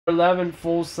11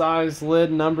 full size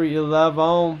lid, number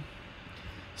 11.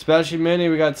 Special mini,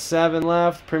 we got 7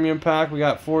 left. Premium pack, we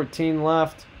got 14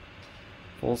 left.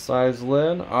 Full size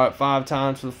lid. Alright, 5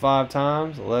 times for the 5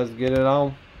 times. Let's get it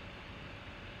on.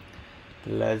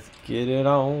 Let's get it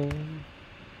on.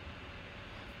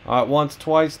 Alright, once,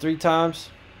 twice, 3 times.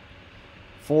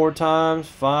 4 times,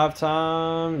 5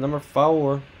 times. Number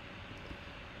 4.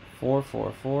 4,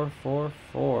 4, 4, 4,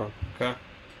 4. Okay.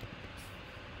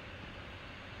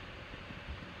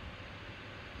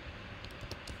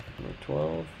 Number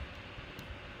 12.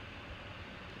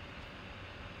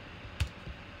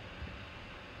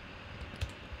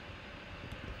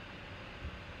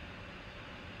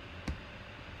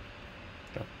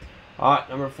 Okay. Alright,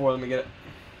 number 4, let me get it.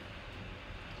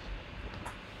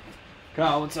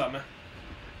 Kyle, what's up, man?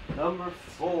 Number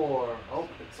 4. Oh,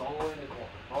 it's all the way in the corner.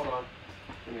 Hold on.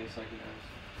 Give me a second,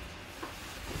 guys.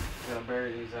 Gotta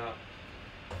bury these out.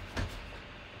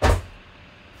 Let's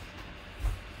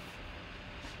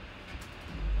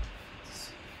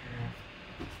see here.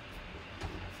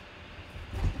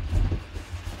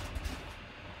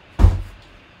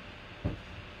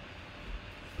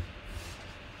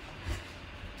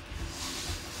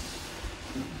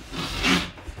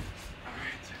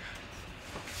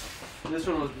 This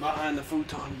one was behind the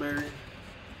futon buried.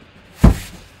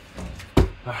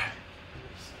 Alright. Let me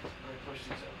push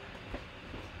these over.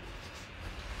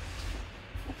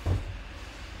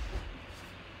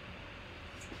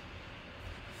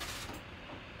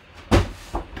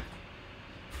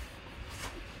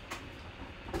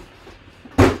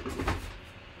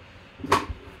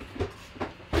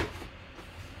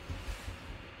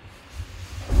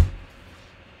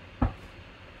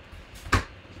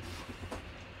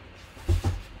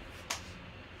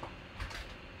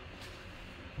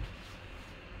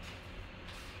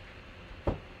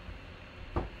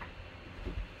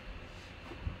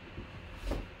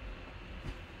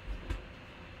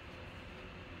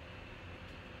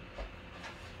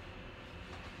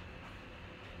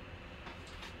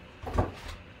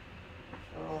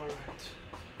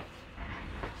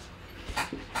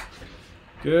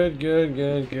 Good, good,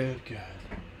 good, good, good.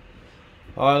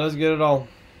 Alright, let's get it on.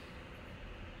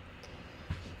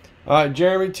 Alright,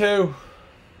 Jeremy 2.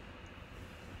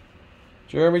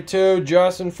 Jeremy 2,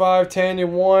 Justin 5, Tanya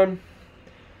 1.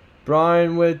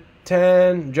 Brian with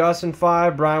 10, Justin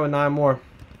 5, Brian with 9 more.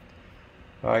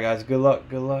 Alright, guys, good luck,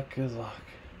 good luck, good luck.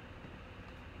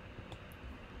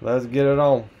 Let's get it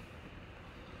on.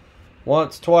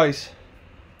 Once, twice.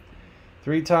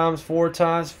 3 times, 4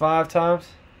 times, 5 times.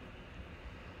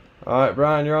 Alright,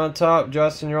 Brian, you're on top.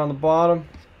 Justin, you're on the bottom.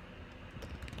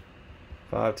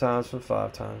 5 times for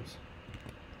 5 times.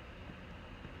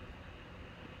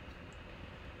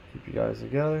 Keep you guys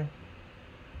together.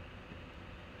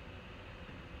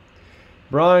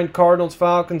 Brian, Cardinals,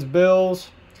 Falcons, Bills,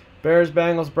 Bears,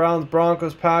 Bengals, Browns,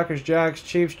 Broncos, Packers, Jags,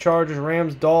 Chiefs, Chargers,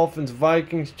 Rams, Dolphins,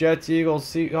 Vikings, Jets, Eagles,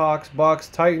 Seahawks, Bucks,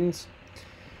 Titans.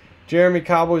 Jeremy,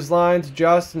 Cowboys, Lions.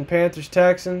 Justin, Panthers,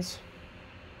 Texans.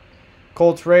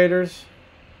 Colts, Raiders.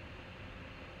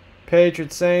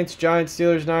 Patriots, Saints. Giants,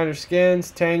 Steelers, Niners,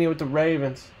 Skins. Tanya with the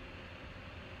Ravens.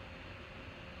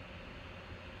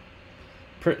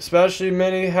 Specialty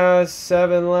Mini has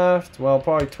 7 left. Well,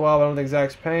 probably 12. I don't think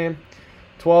Zach's paying.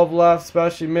 12 left.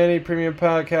 Specialty Mini. Premium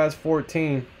Pack has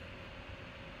 14.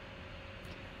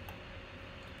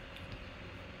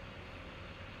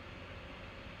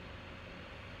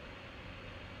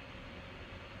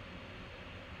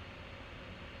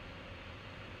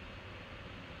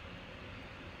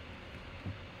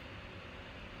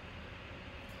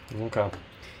 Okay.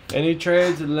 Any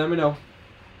trades, let me know.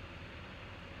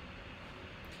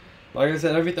 Like I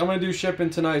said, I'm going to do shipping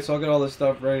tonight, so I'll get all this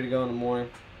stuff ready to go in the morning.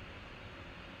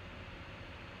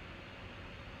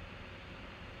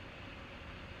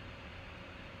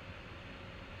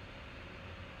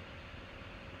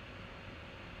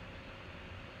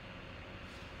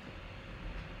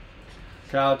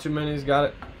 Kyle, too many's got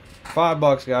it.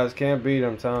 $5, guys. Can't beat it,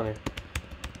 I'm telling you.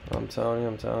 I'm telling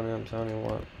you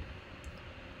what.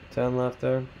 10 left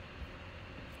there.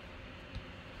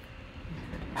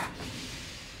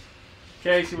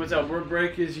 Casey, what's up? Word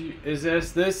break is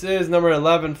this? This is number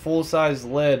 11 full size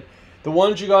lid. The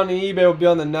ones you got on eBay will be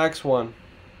on the next one.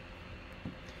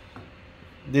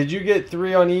 Did you get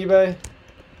 3 on eBay?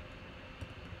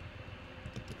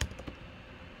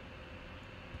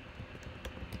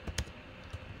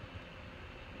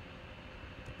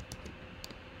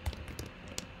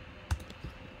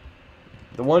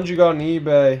 The ones you got on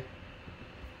eBay,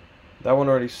 that one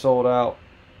already sold out.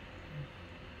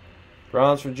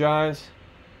 Browns for Giants.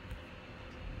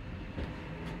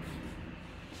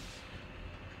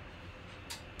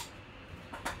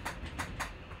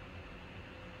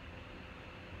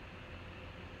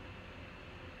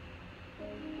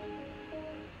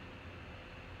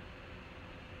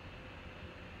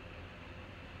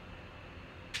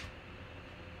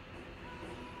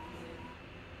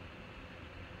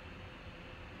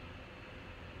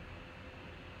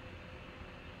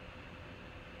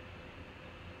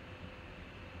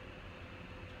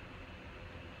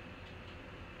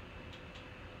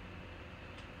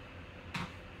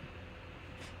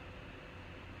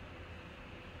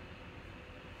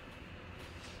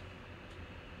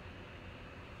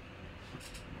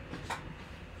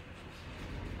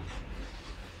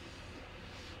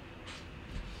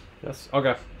 Yes.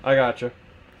 Okay. I gotcha.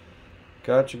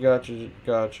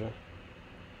 Gotcha.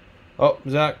 Oh,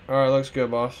 Zach. All right, looks good,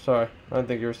 boss. Sorry, I didn't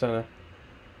think you were sending.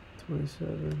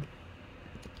 27.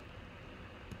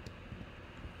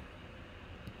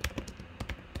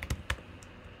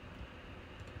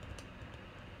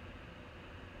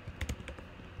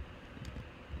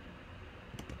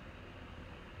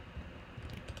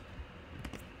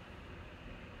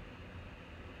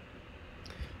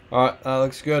 All right, that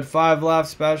looks good. 5 left,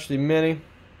 specialty mini.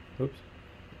 Oops.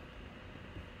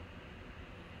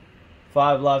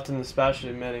 5 left in the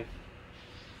specialty mini.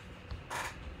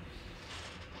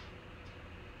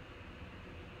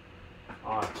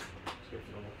 All right. Let's get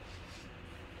filming.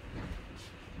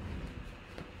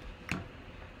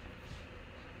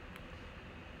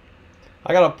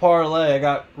 I got a parlay. I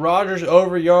got Rodgers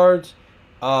over yards,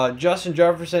 Justin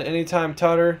Jefferson anytime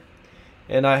tutter,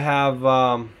 and I have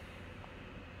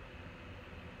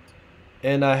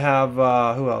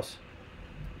who else?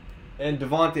 And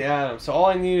Devontae Adams. So all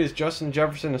I need is Justin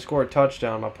Jefferson to score a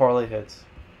touchdown. My parlay hits.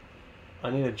 I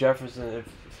need a Jefferson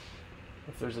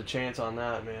if there's a chance on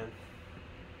that, man.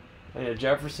 I need a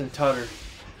Jefferson tutter.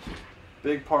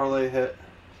 Big parlay hit.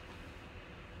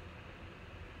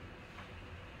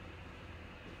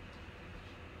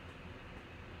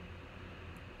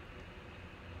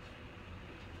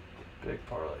 Big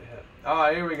parlay hit.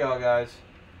 Alright, here we go, guys.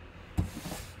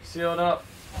 Sealed up.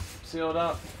 Sealed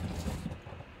up.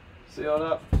 Sealed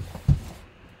up.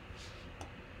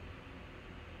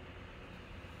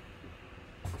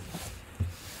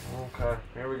 Okay,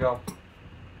 here we go.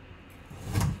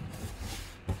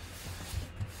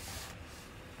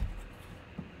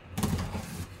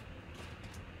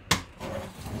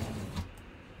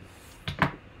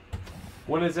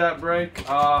 When does that break?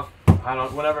 I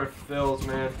don't. Whenever it fills,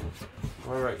 man.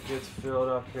 Whenever it gets filled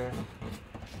up here.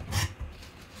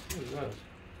 What is this?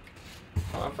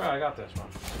 Oh, I forgot I got this one.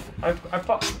 I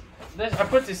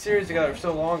put this series together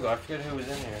so long ago. I forget who was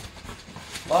in here.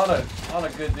 A lot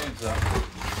of good dudes though.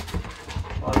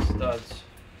 A lot of studs.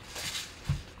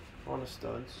 A lot of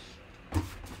studs.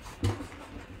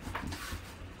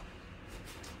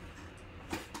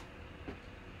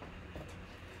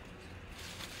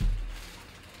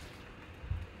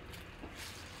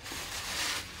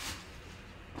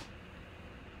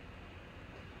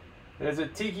 There's a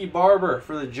Tiki Barber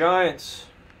for the Giants.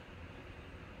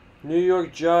 New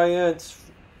York Giants.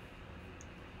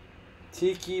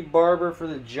 Tiki Barber for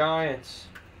the Giants.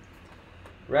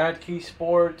 Radkey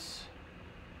Sports.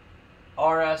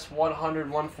 RS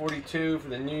 100-142 for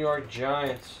the New York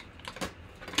Giants.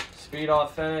 Speed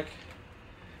Authentic.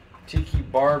 Tiki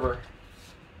Barber.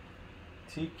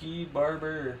 Tiki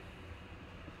Barber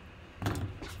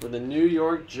for the New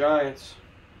York Giants.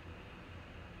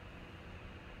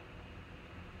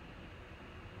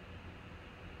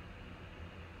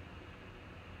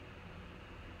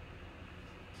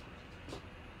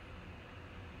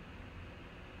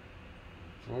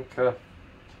 Okay.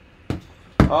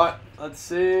 Alright, let's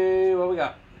see what we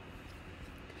got.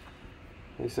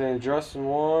 He's saying Justin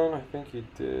won. I think he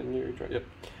did. Yep.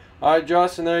 Alright,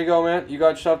 Justin, there you go, man. You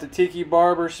got yourself the Tiki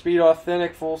Barber Speed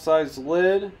Authentic full-size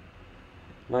lid.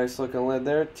 Nice looking lid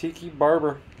there. Tiki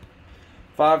Barber.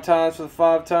 5 times for the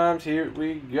 5 times. Here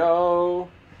we go.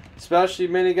 Specialty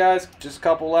mini, guys. Just a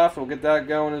couple left. We'll get that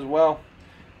going as well.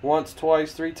 Once,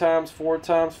 twice, 3 times, 4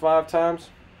 times, 5 times.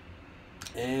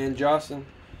 And Justin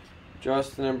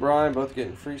and Brian both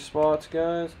getting free spots,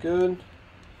 guys. Good.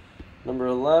 Number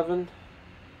 11.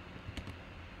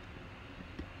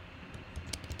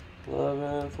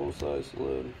 11, full-size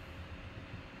lid.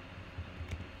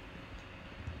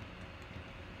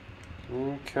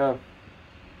 Okay.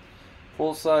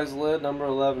 Full-size lid, number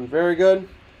 11. Very good.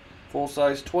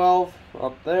 Full-size 12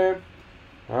 up there.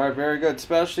 All right, very good.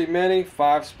 Specialty mini,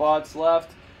 5 spots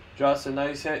left. Justin,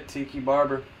 nice hit. Tiki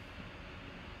Barber.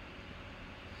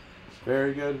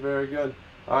 Very good, very good.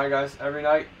 Alright guys, every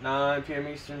night, 9 p.m.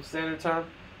 Eastern Standard Time.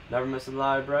 Never miss a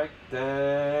live break.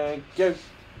 Thank you.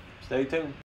 Stay tuned.